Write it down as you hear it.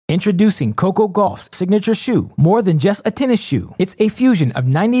Introducing Coco Gauff's signature shoe, more than just a tennis shoe. It's a fusion of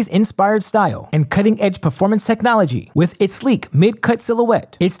 90s-inspired style and cutting-edge performance technology. With its sleek mid-cut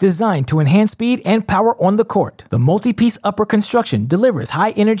silhouette, it's designed to enhance speed and power on the court. The multi-piece upper construction delivers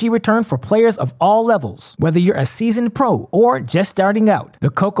high-energy return for players of all levels. Whether you're a seasoned pro or just starting out, the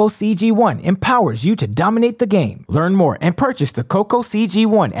Coco CG1 empowers you to dominate the game. Learn more and purchase the Coco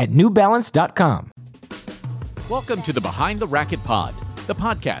CG1 at NewBalance.com. Welcome to the Behind the Racket Pod, the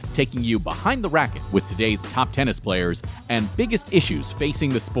podcast taking you behind the racket with today's top tennis players and biggest issues facing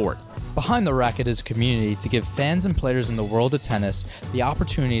the sport. Behind the Racket is a community to give fans and players in the world of tennis the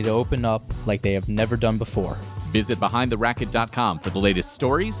opportunity to open up like they have never done before. Visit BehindTheRacket.com for the latest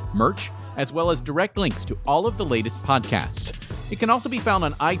stories, merch, as well as direct links to all of the latest podcasts. It can also be found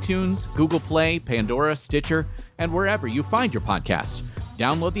on iTunes, Google Play, Pandora, Stitcher, and wherever you find your podcasts.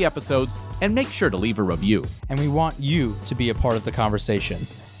 Download the episodes and make sure to leave a review. And we want you to be a part of the conversation.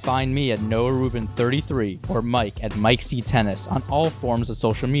 Find me at Noah Rubin 33 or Mike at Mike C Tennis on all forms of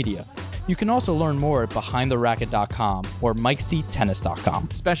social media. You can also learn more at BehindTheRacket.com or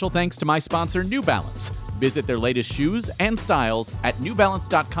MikeCTennis.com. Special thanks to my sponsor, New Balance. Visit their latest shoes and styles at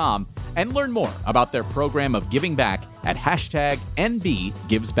NewBalance.com and learn more about their program of giving back at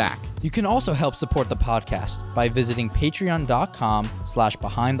 #NBGivesBack. You can also help support the podcast by visiting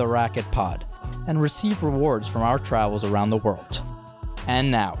patreon.com/BehindTheRacketPod and receive rewards from our travels around the world. And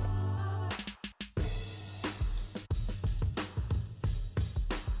now,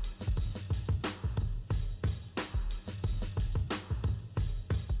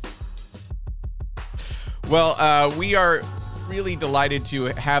 well, we are really delighted to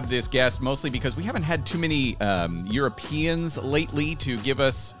have this guest, mostly because we haven't had too many Europeans lately to give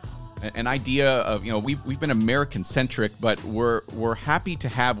us an idea of, we've been American centric, but we're happy to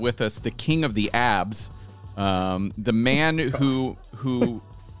have with us the king of the abs, the man who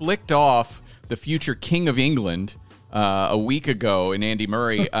flicked off the future king of England a week ago in Andy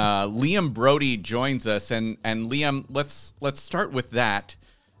Murray. Liam Broady joins us, and Liam, let's start with that.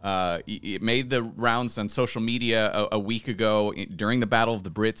 It made the rounds on social media a week ago during the Battle of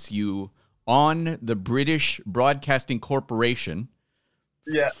the Brits. You, on the British Broadcasting Corporation,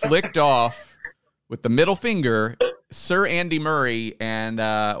 flicked off with the middle finger Sir Andy Murray, and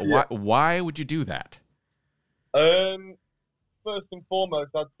why would you do that? First and foremost,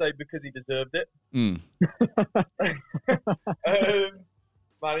 I'd say because he deserved it. Man,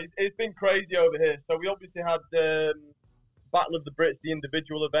 it's been crazy over here. So we obviously had Battle of the Brits, the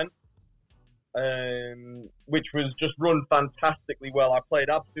individual event, which was just run fantastically well. I played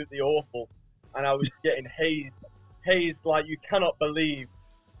absolutely awful, and I was getting hazed like you cannot believe,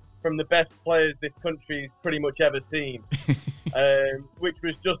 from the best players this country's pretty much ever seen, which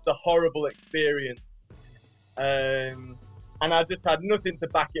was just a horrible experience. And I just had nothing to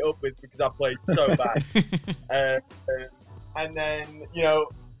back it up with because I played so bad. And then,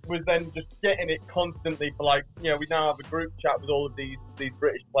 was then just getting it constantly for we now have a group chat with all of these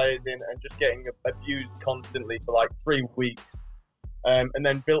British players in, and just getting abused constantly for 3 weeks. And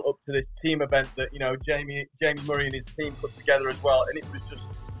then built up to this team event that, Jamie Murray and his team put together as well. And it was just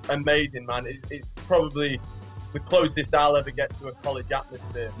amazing, man. It's probably the closest I'll ever get to a college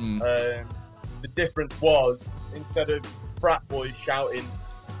atmosphere. The difference was, instead of frat boys shouting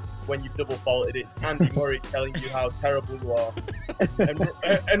when you've double faulted, it's Andy Murray telling you how terrible you are,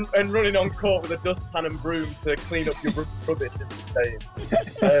 and running on court with a dustpan and broom to clean up your rubbish, as you're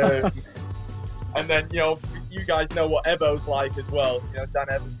saying. And then, you guys know what Ebo's like as well. Dan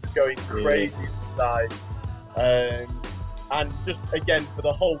Evans is going crazy inside. And just, again, for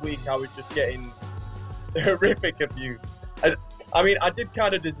the whole week, I was just getting horrific abuse. I mean, I did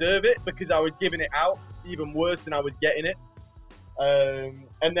kind of deserve it because I was giving it out even worse than I was getting it.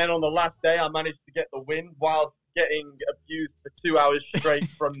 And then on the last day, I managed to get the win while getting abused for 2 hours straight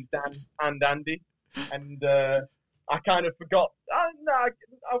from Dan and Andy. And I kind of forgot. I'm not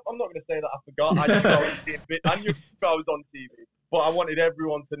going to say that I forgot. I knew I was on TV. But I wanted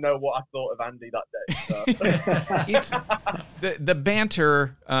everyone to know what I thought of Andy that day. So. It's the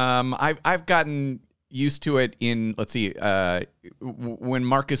banter. I've gotten used to it in, let's see, when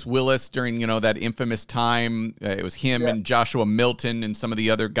Marcus Willis during, that infamous time, it was him and Joshua Milton and some of the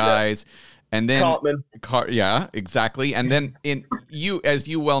other guys. And then Cartman. Yeah, exactly. And then as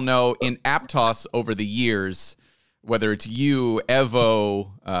you well know, in Aptos over the years, whether it's you,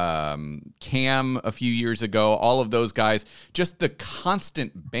 Evo, Cam a few years ago, all of those guys, just the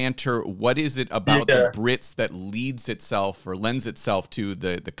constant banter. What is it about the Brits that lends itself to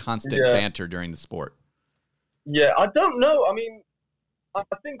the constant banter during the sport? Yeah, I don't know. I mean, I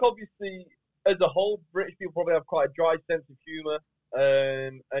think obviously as a whole, British people probably have quite a dry sense of humour.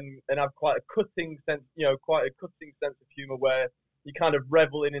 and have quite a cutting sense of humor where you kind of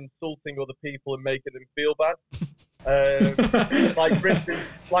revel in insulting other people and making them feel bad. Like for instance,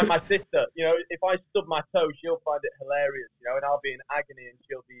 like my sister, if I stub my toe, she'll find it hilarious, and I'll be in agony and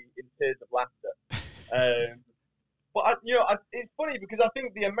she'll be in tears of laughter. But it's funny because I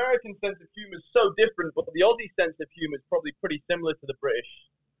think the American sense of humor is so different, but the Aussie sense of humor is probably pretty similar to the British.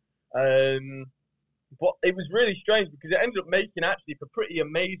 But it was really strange because it ended up making actually for pretty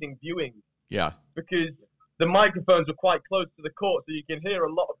amazing viewing. Yeah. Because the microphones were quite close to the court, so you can hear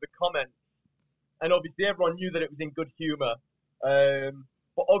a lot of the comments. And obviously everyone knew that it was in good humour.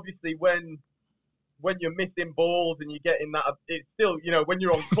 But obviously when you're missing balls and you're getting that, it's still, when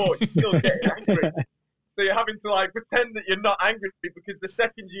you're on court, you're still getting angry. So you're having to pretend that you're not angry because the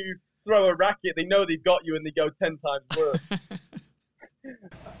second you throw a racket, they know they've got you and they go 10 times worse.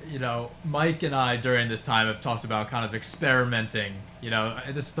 Mike and I during this time have talked about kind of experimenting.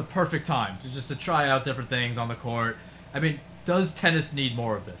 This is the perfect time to try out different things on the court. I mean, does tennis need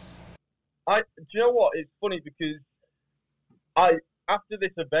more of this? Do you know what? It's funny because after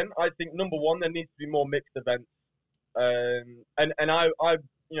this event, I think number one, there needs to be more mixed events.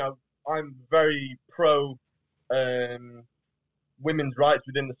 I'm very pro women's rights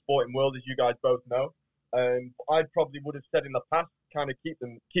within the sporting world, as you guys both know. I probably would have said in the past, kind of keep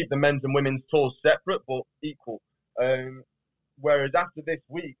the men's and women's tours separate but equal. Whereas after this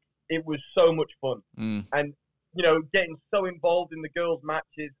week, it was so much fun, and getting so involved in the girls'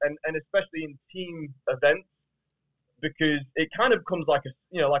 matches and especially in team events, because it kind of comes like a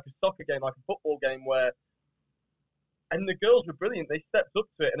soccer game, like a football game and the girls were brilliant. They stepped up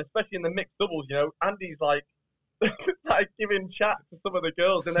to it, and especially in the mixed doubles, Andy's like giving chat to some of the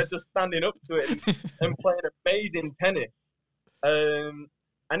girls, and they're just standing up to it and playing amazing tennis. And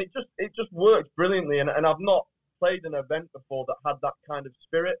it just works brilliantly. And I've not played an event before that had that kind of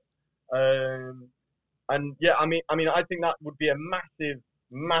spirit. And yeah, I mean, I think that would be a massive.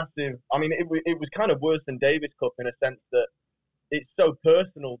 I mean, it was kind of worse than Davis Cup in a sense that it's so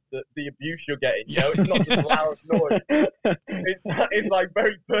personal that the abuse you're getting. It's not just loud noise. It's like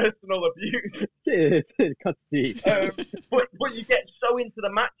very personal abuse. But you get so into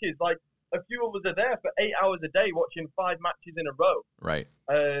the matches. Like a few of us are there for 8 hours a day watching 5 matches in a row. Right.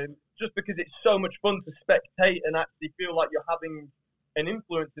 Just because it's so much fun to spectate and actually feel like you're having an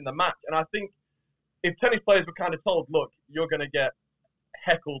influence in the match. And I think if tennis players were kind of told, look, you're going to get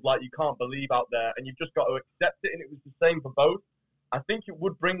heckled like you can't believe out there, and you've just got to accept it, and it was the same for both, I think it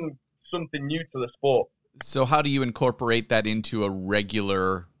would bring something new to the sport. So how do you incorporate that into a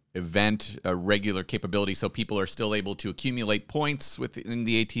regular event, a regular capability, so people are still able to accumulate points within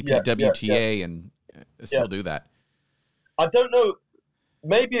the ATP, WTA, and still do that? I don't know.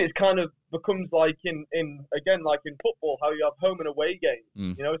 Maybe it's kind of becomes like in football, how you have home and away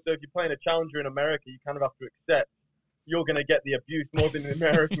games. So if you're playing a challenger in America, you kind of have to accept you're going to get the abuse more than an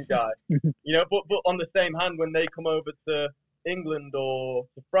American guy. But on the same hand, when they come over to England or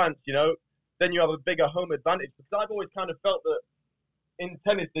to France, then you have a bigger home advantage. Because I've always kind of felt that in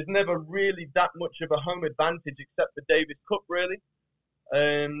tennis, there's never really that much of a home advantage except for Davis Cup, really,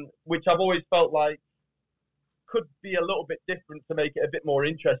 which I've always felt like could be a little bit different to make it a bit more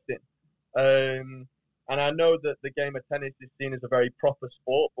interesting. And I know that the game of tennis is seen as a very proper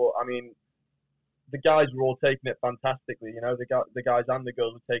sport, but I mean, the guys were all taking it fantastically. The guys and the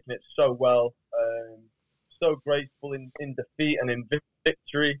girls were taking it so well, so graceful in defeat and in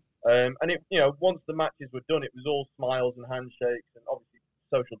victory. And it, once the matches were done, it was all smiles and handshakes and obviously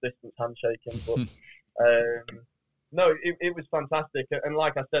social distance handshaking. But no, it was fantastic. And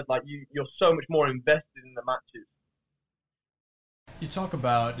like I said, like you're so much more invested in the matches. You talk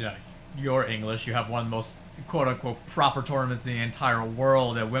about, your English. You have one of the most quote unquote proper tournaments in the entire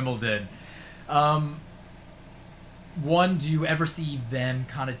world at Wimbledon. One, do you ever see them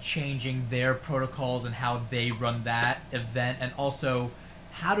kind of changing their protocols and how they run that event? And also,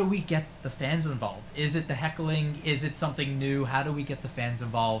 how do we get the fans involved? Is it the heckling? Is it something new? How do we get the fans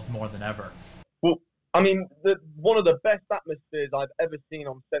involved more than ever? Well, I mean, one of the best atmospheres I've ever seen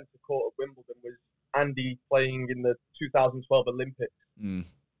on centre court at Wimbledon was Andy playing in the 2012 Olympics.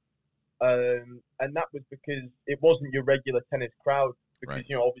 And that was because it wasn't your regular tennis crowd. Because,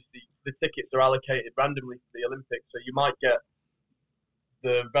 right. Obviously the tickets are allocated randomly for the Olympics. So you might get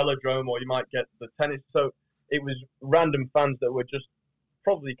the velodrome or you might get the tennis. So it was random fans that were just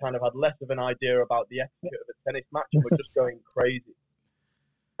probably kind of had less of an idea about the etiquette of a tennis match and were just going crazy.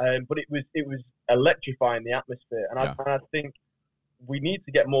 But it was electrifying, the atmosphere. And I think we need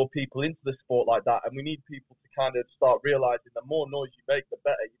to get more people into the sport like that. And we need people to kind of start realizing the more noise you make, the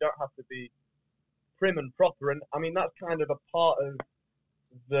better. You don't have to be prim and proper. And I mean, that's kind of a part of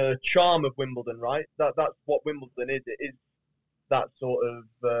the charm of Wimbledon, right? That's what Wimbledon is. It is that sort of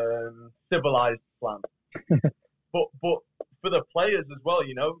civilized slam. but for the players as well,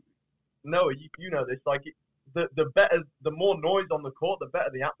 you know, Noah, you know this. Like the better, the more noise on the court, the better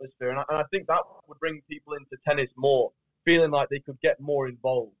the atmosphere. And I think that would bring people into tennis more, feeling like they could get more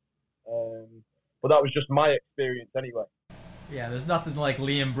involved. But that was just my experience anyway. Yeah, there's nothing like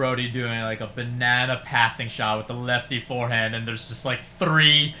Liam Brody doing like a banana passing shot with the lefty forehand, and there's just like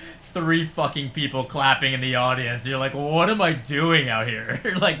three fucking people clapping in the audience. You're like, what am I doing out here?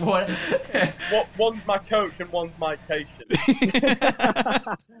 Like, what? One's my coach and one's my patient.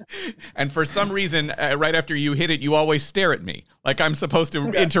 And for some reason, right after you hit it, you always stare at me like I'm supposed to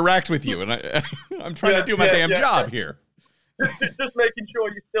interact with you, and I'm trying to do my damn job here. Just making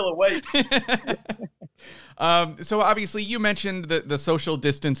sure you're still awake. So obviously you mentioned the social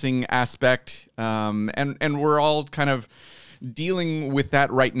distancing aspect, and we're all kind of dealing with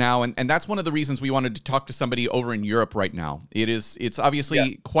that right now, and that's one of the reasons we wanted to talk to somebody over in Europe right now. It's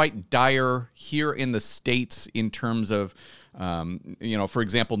obviously quite dire here in the States in terms of, for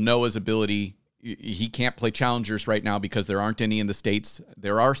example, Noah's ability. He can't play challengers right now because there aren't any in the States.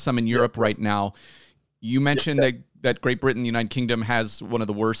 There are some in Europe right now. You mentioned that Great Britain, the United Kingdom, has one of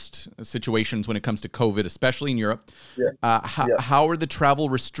the worst situations when it comes to COVID, especially in Europe. How are the travel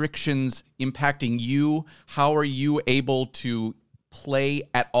restrictions impacting you? How are you able to play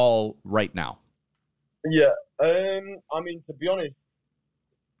at all right now? Yeah, I mean, to be honest,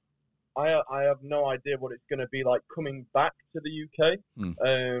 I have no idea what it's going to be like coming back to the UK.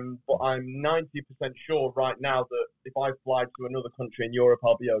 But I'm 90% sure right now that if I fly to another country in Europe,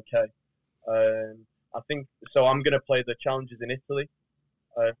 I'll be okay. I think so. I'm going to play the challenges in Italy,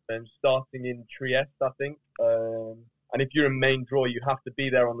 starting in Trieste, I think. And if you're a main draw, you have to be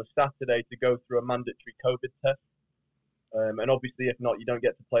there on the Saturday to go through a mandatory COVID test. And obviously, if not, you don't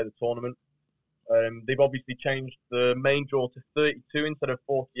get to play the tournament. They've obviously changed the main draw to 32 instead of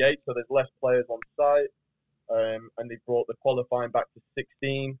 48, so there's less players on site. And they've brought the qualifying back to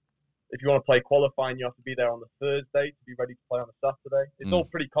 16. If you want to play qualifying, you have to be there on the Thursday to be ready to play on the Saturday. It's all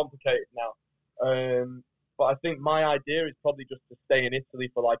pretty complicated now. But I think my idea is probably just to stay in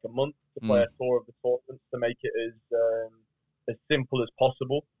Italy for like a month to play a tour of the tournament to make it as simple as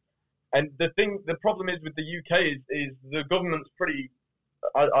possible. And the problem is with the UK is the government's pretty.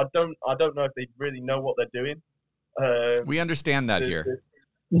 I don't know if they really know what they're doing. We understand that here.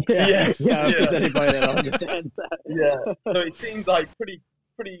 Yeah. Anybody that understands that. Yeah. So it seems like pretty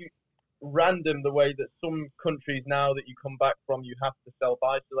random the way that some countries now that you come back from, you have to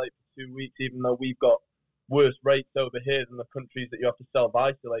self-isolate for 2 weeks, even though we've got worse rates over here than the countries that you have to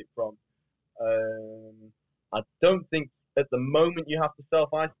self-isolate from. I don't think at the moment you have to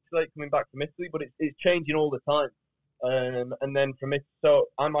self-isolate coming back from Italy, but it's changing all the time. And then from it, so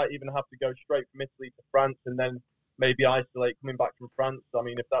I might even have to go straight from Italy to France and then maybe isolate coming back from France. I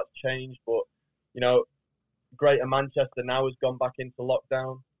mean, if that's changed, but Greater Manchester now has gone back into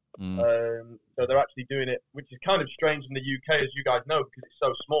lockdown. So they're actually doing it, which is kind of strange in the UK, as you guys know, because it's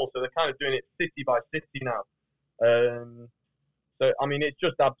so small. So they're kind of doing it city by city now. So, I mean, it's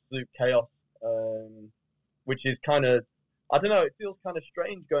just absolute chaos, which is kind of, I don't know, it feels kind of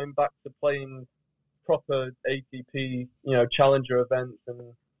strange going back to playing proper ATP, challenger events,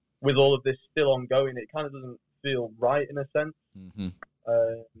 and with all of this still ongoing, it kind of doesn't feel right in a sense.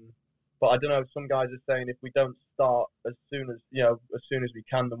 But I don't know. Some guys are saying if we don't start as soon as we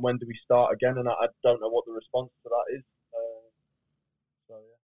can, then when do we start again? And I don't know what the response to that is.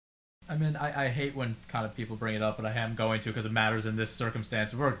 I mean, I hate when kind of people bring it up, but I am going to because it matters in this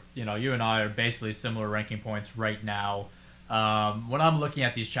circumstance. We're, you and I are basically similar ranking points right now. When I'm looking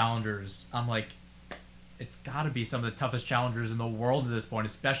at these challengers, I'm like, it's got to be some of the toughest challengers in the world at this point,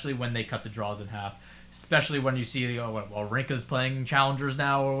 especially when they cut the draws in half. Especially when you see, Rinka's playing challengers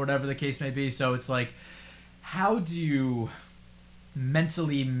now or whatever the case may be. So it's like, how do you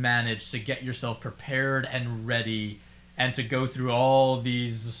mentally manage to get yourself prepared and ready and to go through all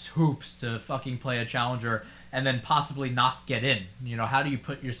these hoops to fucking play a challenger and then possibly not get in? How do you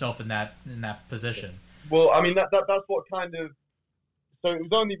put yourself in that position? Well, I mean, that's what kind of. So it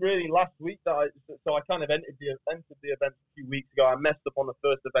was only really last week that I kind of entered the event a few weeks ago. I messed up on the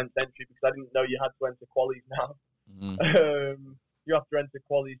first event entry because I didn't know you had to enter qualies now. You have to enter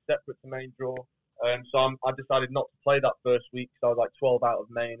qualies separate to main draw. So I decided not to play that first week. So I was like 12 out of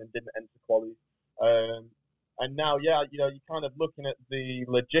main and didn't enter qualies. And now, you're kind of looking at the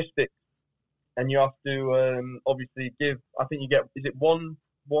logistics, and you have to obviously give. I think you get, is it one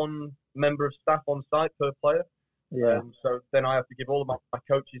member of staff on site per player? Yeah. So then I have to give all of my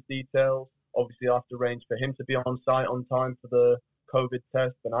coaches' details. obviously I have to arrange for him to be on site on time for the COVID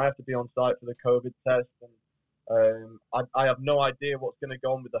test, and I have to be on site for the COVID test. And I have no idea what's going to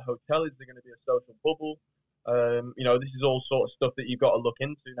go on with the hotel. Is there going to be a social bubble? This is all sort of stuff that you've got to look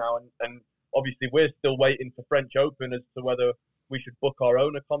into now. And obviously we're still waiting for French Open as to whether we should book our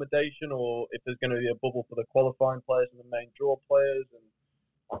own accommodation or if there's going to be a bubble for the qualifying players and the main draw players.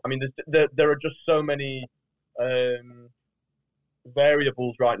 And I mean, there are just so many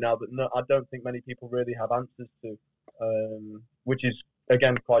variables right now that I don't think many people really have answers to, which is,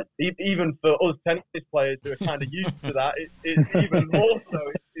 again, quite, even for us tennis players who are kind of used to that, it's even more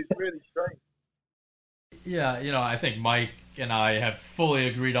so. It's really strange. Yeah, I think Mike and I have fully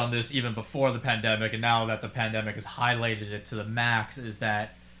agreed on this even before the pandemic, and now that the pandemic has highlighted it to the max, is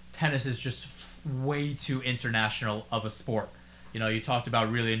that tennis is just way too international of a sport. You talked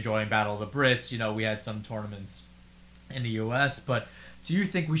about really enjoying Battle of the Brits. We had some tournaments in the U.S., but do you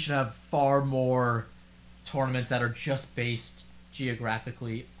think we should have far more tournaments that are just based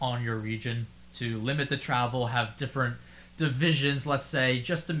geographically on your region to limit the travel, have different divisions, let's say,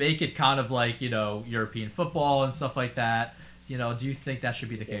 just to make it kind of like, European football and stuff like that? Do you think that should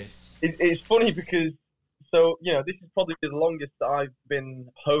be the case? It's funny because, this is probably the longest that I've been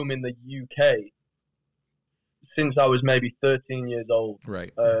home in the UK since I was maybe 13 years old.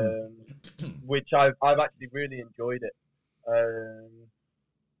 Right. Which I've actually really enjoyed it.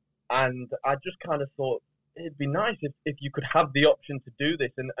 And I just kind of thought it'd be nice if you could have the option to do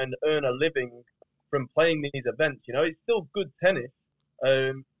this and earn a living from playing these events. It's still good tennis,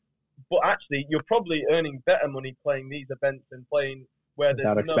 but actually you're probably earning better money playing these events than playing where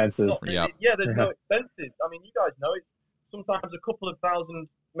there's no expenses. There's no expenses. I mean, you guys know it's sometimes a couple of thousand,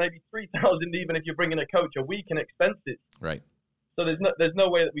 maybe 3,000, even if you're bringing a coach a week in expenses. Right. So there's no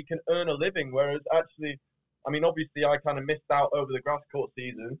way that we can earn a living. Whereas actually, I mean, obviously I kind of missed out over the grass court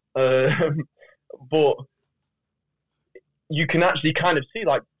season, but you can actually kind of see,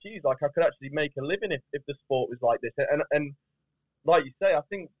 like, geez, like I could actually make a living if the sport was like this. And like you say, I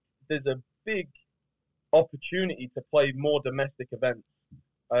think there's a big opportunity to play more domestic events.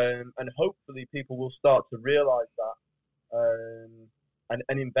 And hopefully people will start to realise that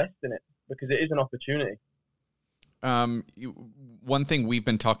and invest in it, because it is an opportunity. One thing we've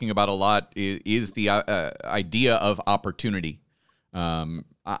been talking about a lot is the idea of opportunity.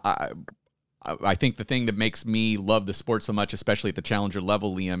 I think the thing that makes me love the sport so much, especially at the challenger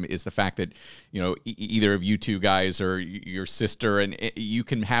level, Liam, is the fact that, either of you two guys or your sister, and you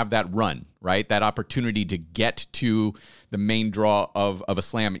can have that run, right? That opportunity to get to the main draw of a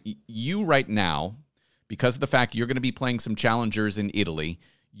slam. You right now, because of the fact you're going to be playing some challengers in Italy,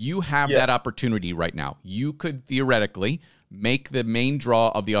 you have that opportunity right now. You could theoretically make the main draw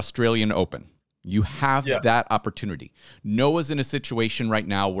of the Australian Open. You have that opportunity. Noah's in a situation right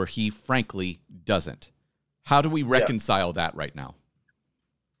now where he frankly doesn't. How do we reconcile that right now?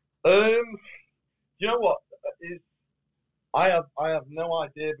 You know what? I have no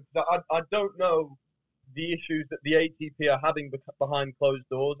idea, because I don't know the issues that the ATP are having behind closed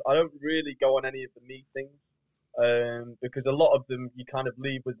doors. I don't really go on any of the meetings. Because a lot of them you kind of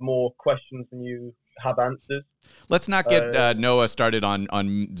leave with more questions than you have answers. Let's not get Noah started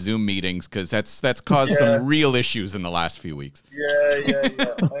on Zoom meetings, because that's caused some real issues in the last few weeks.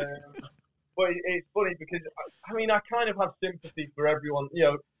 Yeah. But it's funny because I mean I kind of have sympathy for everyone,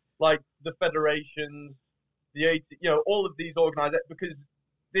 like the federations, all of these organizations, because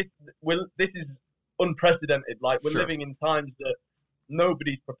this is unprecedented. Like we're living in times that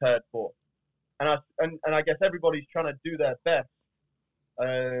nobody's prepared for. And I guess everybody's trying to do their best.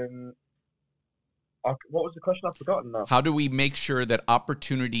 What was the question? I've forgotten now. How do we make sure that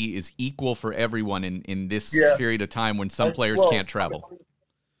opportunity is equal for everyone in this period of time when some players can't travel?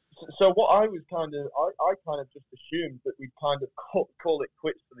 So what I was I kind of just assumed that we'd kind of call it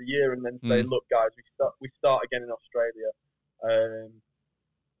quits for the year and then say, look, guys, we start again in Australia.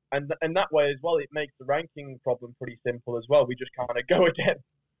 And that way as well, it makes the ranking problem pretty simple as well. We just kind of go again.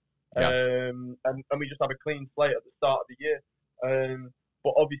 And we just have a clean slate at the start of the year.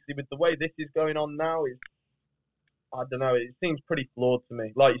 But obviously with the way this is going on now, I don't know, it seems pretty flawed to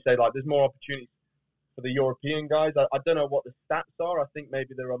me. Like you say, like there's more opportunities for the European guys. I don't know what the stats are. I think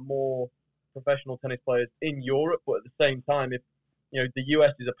maybe there are more professional tennis players in Europe, but at the same time, if the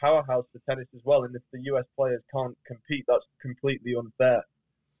US is a powerhouse for tennis as well, and if the US players can't compete, that's completely unfair.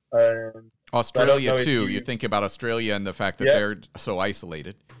 Australia too. You think about Australia and the fact that they're so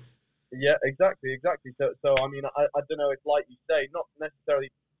isolated. Yeah, exactly. So I mean, I don't know if, like you say, not necessarily,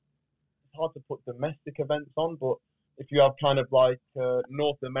 it's hard to put domestic events on, but if you have kind of like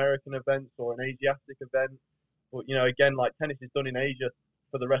North American events or an Asiatic event, but again, like tennis is done in Asia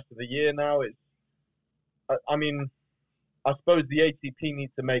for the rest of the year now. I mean, I suppose the ATP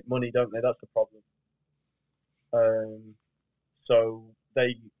needs to make money, don't they? That's the problem. So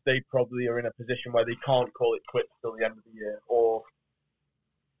they probably are in a position where they can't call it quits till the end of the year, or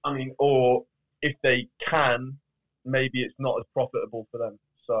if they can, maybe it's not as profitable for them.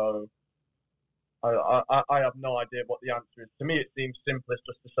 So I have no idea what the answer is. To me, it seems simplest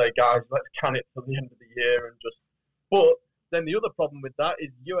just to say, guys, let's can it till the end of the year and just. But then the other problem with that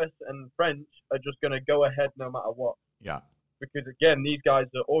is US and French are just going to go ahead no matter what. Yeah. Because again, these guys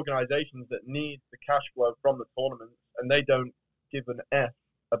are organisations that need the cash flow from the tournaments, and they don't give an F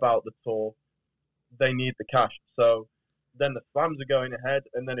about the tour. They need the cash. So then the slams are going ahead,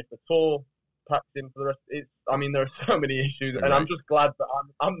 and then if the tour packs in for the rest, there are so many issues, and I'm just glad that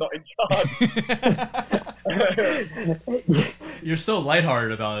I'm not in charge. You're so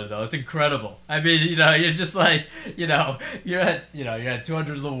lighthearted about it, though. It's incredible. I mean, you're just like, you're at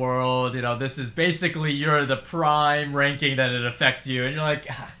 200 of the world. This is basically you're the prime ranking that it affects you, and you're like,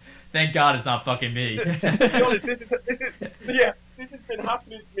 thank God it's not fucking me. To be honest, this has been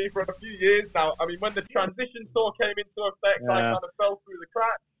happening to me for a few years now. I mean, when the transition tour came into effect, I kind of fell through the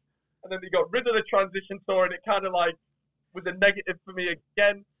cracks, and then they got rid of the transition tour, and it kind of like was a negative for me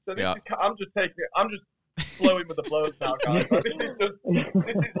again. So I'm just flowing with the flows now, guys. Like, this is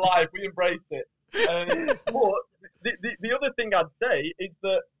life. We embrace it. But the other thing I'd say is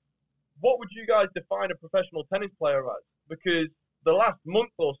that what would you guys define a professional tennis player as? Because the last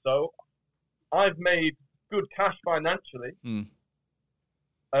month or so, I've made good cash financially.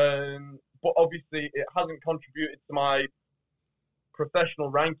 But obviously it hasn't contributed to my professional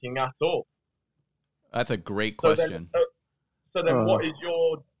ranking at all. That's a great question. So then what is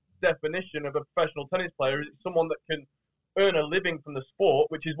your definition of a professional tennis player? Is it someone that can earn a living from the sport,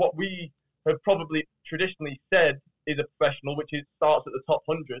 which is what we have probably traditionally said is a professional, which starts at the top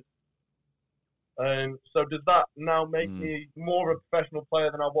 100? So does that now make me more of a professional player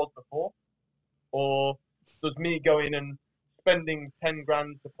than I was before? Or does me going and spending 10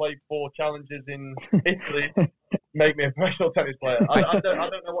 grand to play 4 challenges in Italy make me a professional tennis player? I don't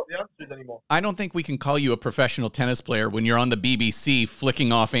know what the answer is anymore. I don't think we can call you a professional tennis player when you're on the BBC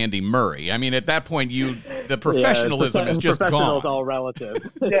flicking off Andy Murray. I mean, at that point, the professionalism is just gone. It's all relative.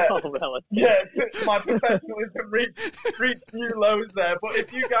 Yeah, all relative. Yeah, my professionalism reached new lows there. But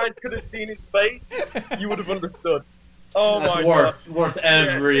if you guys could have seen his face, you would have understood. Oh, that's my worth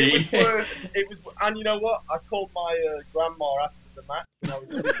every. Yeah, it was, and you know what? I called my grandma after the match, and I was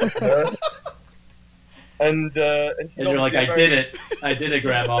really with her. And you're like, I did it,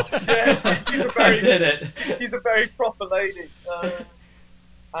 Grandma. Yeah, I did it. She's a very proper lady.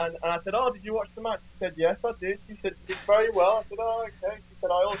 And I said, oh, did you watch the match? She said, yes, I did. She said, you did very well. I said, oh, okay. She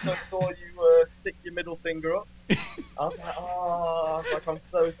said, I also saw you stick your middle finger up. I was like, I'm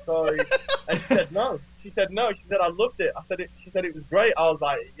so sorry. And she said, no. She said, I loved it. She said it was great. I was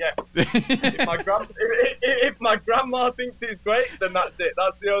like, yeah. If my grandma thinks it's great, then that's it.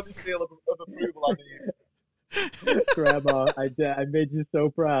 That's the only seal of approval I need. Grandma, I made you so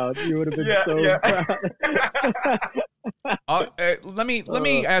proud. You would have been so proud. Let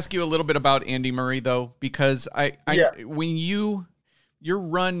me ask you a little bit about Andy Murray, though, because when your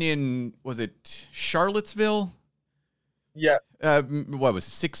run in, was it Charlottesville? Yeah. What was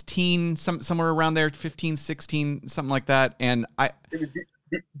it, 16, somewhere around there, 15, 16, something like that. And it was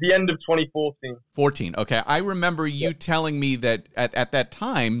the end of 2014. 14. Okay. I remember you telling me that at that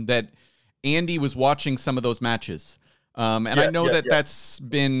time that Andy was watching some of those matches. And I know that's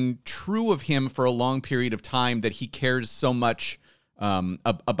been true of him for a long period of time, that he cares so much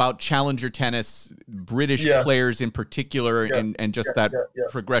about challenger tennis, British players in particular, and just that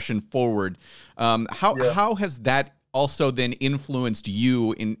progression forward. How has that also then influenced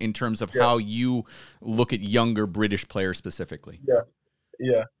you in terms of how you look at younger British players specifically?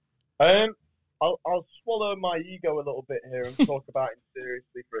 Yeah. I'll swallow my ego a little bit here and talk about him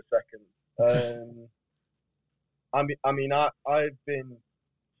seriously for a second. I've been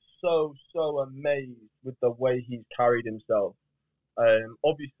so amazed with the way he's carried himself.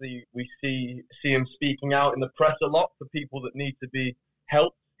 Obviously, we see him speaking out in the press a lot for people that need to be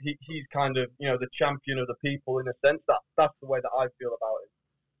helped. He's kind of, the champion of the people in a sense. That's the way that I feel about it.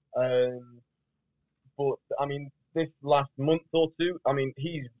 But I mean, this last month or two,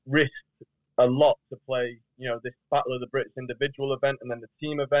 he's risked a lot to play, this Battle of the Brits individual event and then the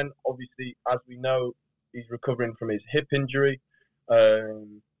team event. Obviously, as we know, he's recovering from his hip injury.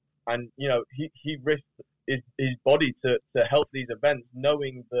 And, he risked his body to help these events,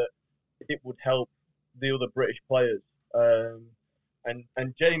 knowing that it would help the other British players. And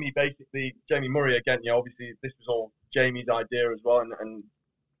Jamie Murray, again, obviously this was all Jamie's idea as well. And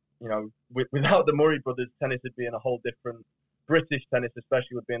without the Murray brothers, tennis would be in a whole different, British tennis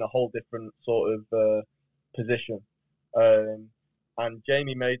especially would be in a whole different sort of position. And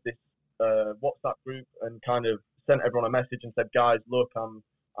Jamie made this WhatsApp group and kind of sent everyone a message and said, guys, look, I'm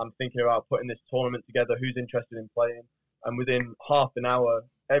thinking about putting this tournament together. Who's interested in playing? And within half an hour,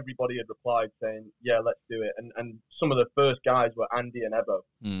 everybody had replied saying, yeah, let's do it. And some of the first guys were Andy and Evo,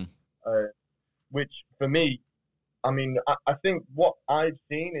 which for me, I mean, I think what I've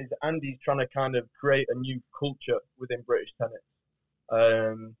seen is Andy's trying to kind of create a new culture within British tennis.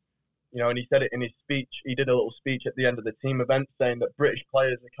 And he said it in his speech. He did a little speech at the end of the team event saying that British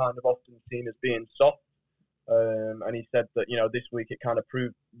players are kind of often seen as being soft. And he said that, this week it kind of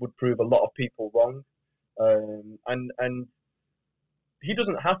would prove a lot of people wrong. And he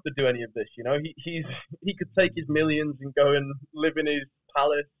doesn't have to do any of this, he could take his millions and go and live in his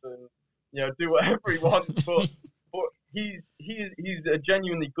palace and, do whatever he wants. But he's a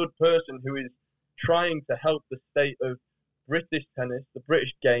genuinely good person who is trying to help the state of British tennis, the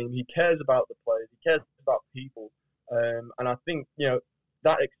British game. He cares about the players. He cares about people. And I think,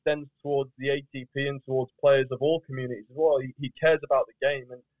 that extends towards the ATP and towards players of all communities as well. He cares about the game,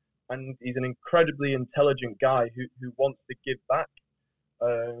 and he's an incredibly intelligent guy who wants to give back.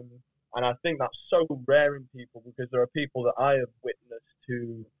 And I think that's so rare in people, because there are people that I have witnessed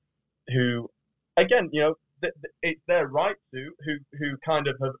who again, it's their right who kind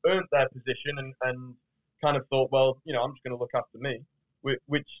of have earned their position and kind of thought, well, I'm just going to look after me,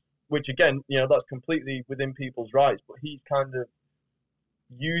 which again, that's completely within people's rights. But he's kind of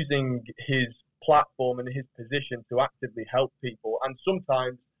using his platform and his position to actively help people, and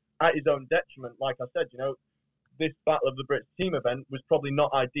sometimes at his own detriment. Like I said, this Battle of the Brits team event was probably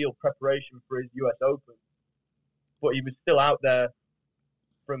not ideal preparation for his US Open, but he was still out there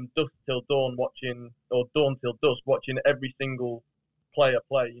from dusk till dawn or dawn till dusk watching every single player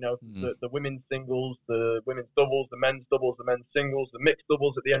play. The women's singles, the women's doubles, the men's singles, the mixed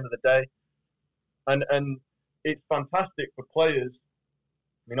doubles at the end of the day. And it's fantastic for players.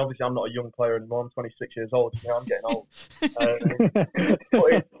 I mean, obviously, I'm not a young player anymore. I'm 26 years old. I'm getting old. But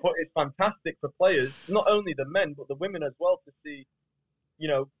it's fantastic for players, not only the men, but the women as well, to see,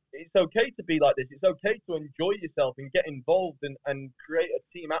 it's okay to be like this. It's okay to enjoy yourself and get involved and create a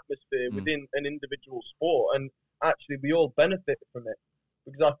team atmosphere within an individual sport. And actually, we all benefit from it,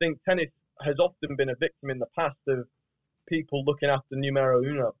 because I think tennis has often been a victim in the past of people looking after numero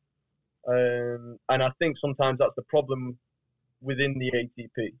uno. And I think sometimes that's the problem within the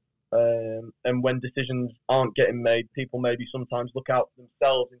ATP. And when decisions aren't getting made, people maybe sometimes look out for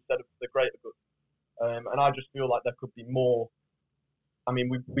themselves instead of the greater good. And I just feel like there could be more. I mean,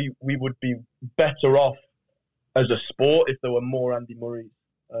 we would be better off as a sport if there were more Andy Murrays.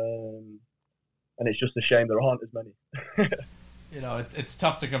 And it's just a shame there aren't as many. It's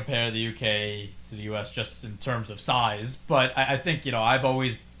tough to compare the UK to the US just in terms of size, but I think, I've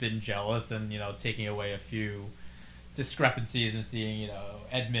always been jealous and, taking away a few discrepancies and seeing,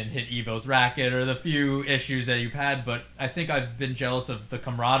 Edmund hit Evo's racket or the few issues that you've had, but I think I've been jealous of the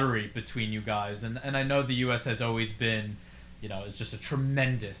camaraderie between you guys. And I know the US has always been, it's just a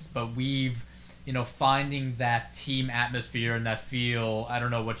tremendous, but we've, finding that team atmosphere and that feel, I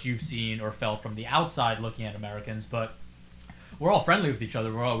don't know what you've seen or felt from the outside looking at Americans, but we're all friendly with each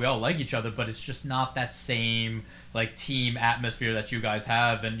other. We all like each other, but it's just not that same team atmosphere that you guys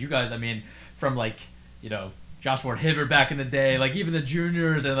have. And you guys, I mean, from Josh Ward Hibbert back in the day, even the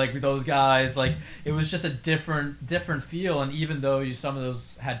juniors and those guys, it was just a different feel. And even though some of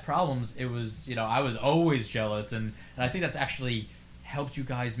those had problems, it was, I was always jealous. And I think that's actually helped you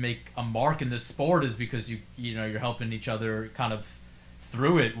guys make a mark in this sport, is because you're helping each other kind of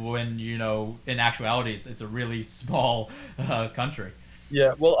through it when, in actuality, it's a really small country.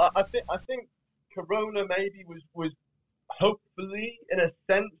 Yeah, well, I think Corona maybe was hopefully, in a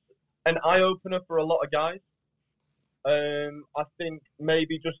sense, an eye-opener for a lot of guys. I think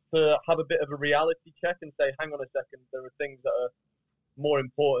maybe just to have a bit of a reality check and say, hang on a second, there are things that are more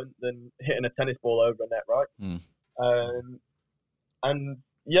important than hitting a tennis ball over a net, right? And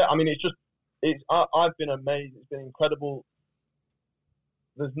yeah, I mean, I've been amazed. It's been incredible.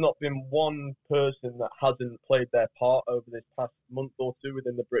 There's not been one person that hasn't played their part over this past month or two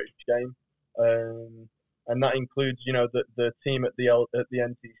within the British game. And that includes, the team at the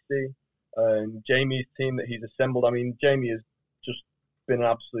NTC. Jamie's team that he's assembled. I mean, Jamie has just been an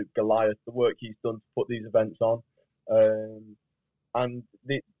absolute Goliath, the work he's done to put these events on.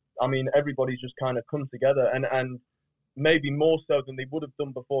 Everybody's just kind of come together and maybe more so than they would have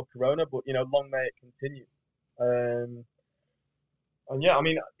done before Corona, but, long may it continue. And yeah, I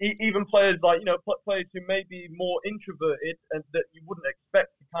mean, even players like, players who may be more introverted and that you wouldn't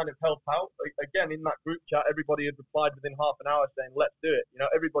expect to kind of help out. Again, in that group chat, everybody had replied within half an hour saying, let's do it.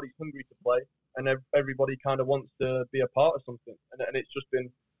 Everybody's hungry to play and everybody kind of wants to be a part of something. And it's just been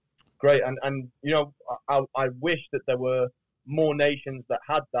great. And I wish that there were more nations that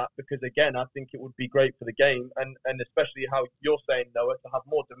had that, because again, I think it would be great for the game, and especially how you're saying, Noah, to have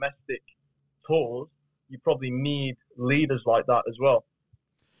more domestic tours. You probably need leaders like that as well.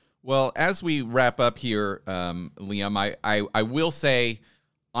 Well, as we wrap up here, Liam, I will say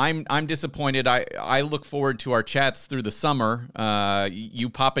I'm disappointed. I look forward to our chats through the summer. You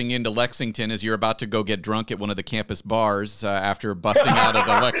popping into Lexington as you're about to go get drunk at one of the campus bars after busting out of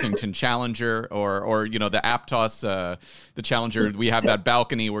the Lexington Challenger or the Aptos, the Challenger. We have that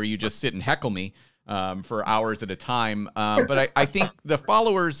balcony where you just sit and heckle me for hours at a time. But I think the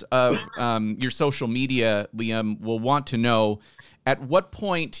followers of your social media, Liam, will want to know, at what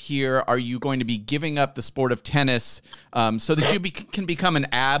point here are you going to be giving up the sport of tennis so that you can become an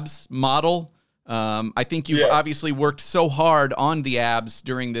abs model? I think you've obviously worked so hard on the abs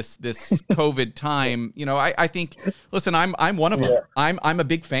during this COVID time. I think, listen, I'm one of them. I'm a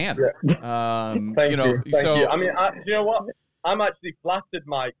big fan. Thank you. I mean, you know what? I'm actually flattered,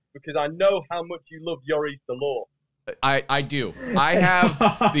 Mike, because I know how much you love Joris Delore. I do. I have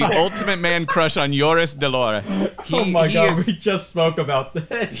the ultimate man crush on Joris Delore. We just spoke about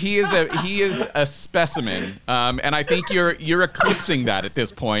this. He is a specimen, and I think you're eclipsing that at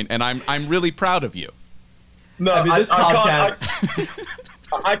this point, and I'm really proud of you. No, I mean, this podcast.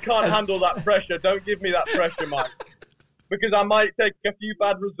 I can't handle that pressure. Don't give me that pressure, Mike, because I might take a few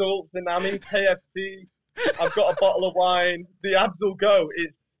bad results, and I'm in KFC. I've got a bottle of wine. The abs will go.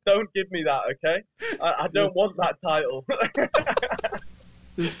 Don't give me that, okay? I don't want that title.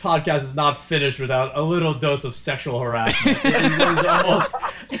 This podcast is not finished without a little dose of sexual harassment.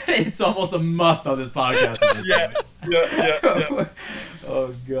 It's almost a must on this podcast. Yeah.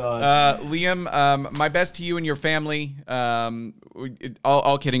 Oh, God. Liam, my best to you and your family.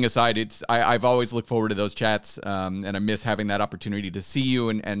 All kidding aside, I've always looked forward to those chats, and I miss having that opportunity to see you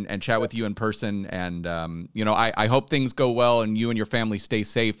and chat with you in person. And, I hope things go well and you and your family stay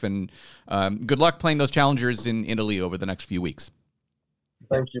safe. And good luck playing those challengers in Italy over the next few weeks.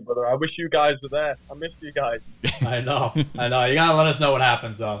 Thank you, brother. I wish you guys were there. I missed you guys. I know. You gotta let us know what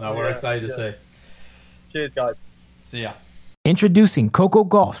happens, though. No, we're excited to see. Cheers, guys. See ya. Introducing Coco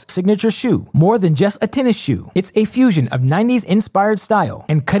Gauff's signature shoe. More than just a tennis shoe, it's a fusion of 90s inspired style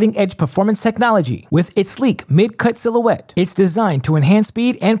and cutting-edge performance technology. With its sleek mid-cut silhouette, it's designed to enhance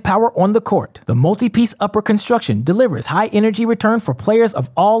speed and power on the court. The multi-piece upper construction delivers high-energy return for players of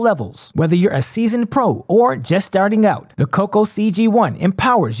all levels. Whether you're a seasoned pro or just starting out, the Coco CG1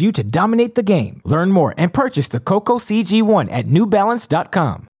 empowers you to dominate the game. Learn more and purchase the Coco CG1 at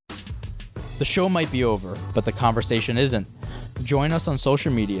NewBalance.com. The show might be over, but the conversation isn't. Join us on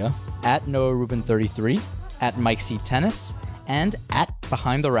social media at Noah Rubin 33, at Mike C. Tennis, and at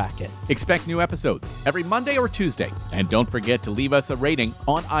Behind the Racket. Expect new episodes every Monday or Tuesday. And don't forget to leave us a rating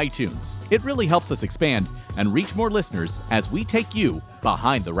on iTunes. It really helps us expand and reach more listeners as we take you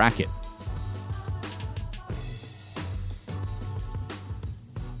behind the racket.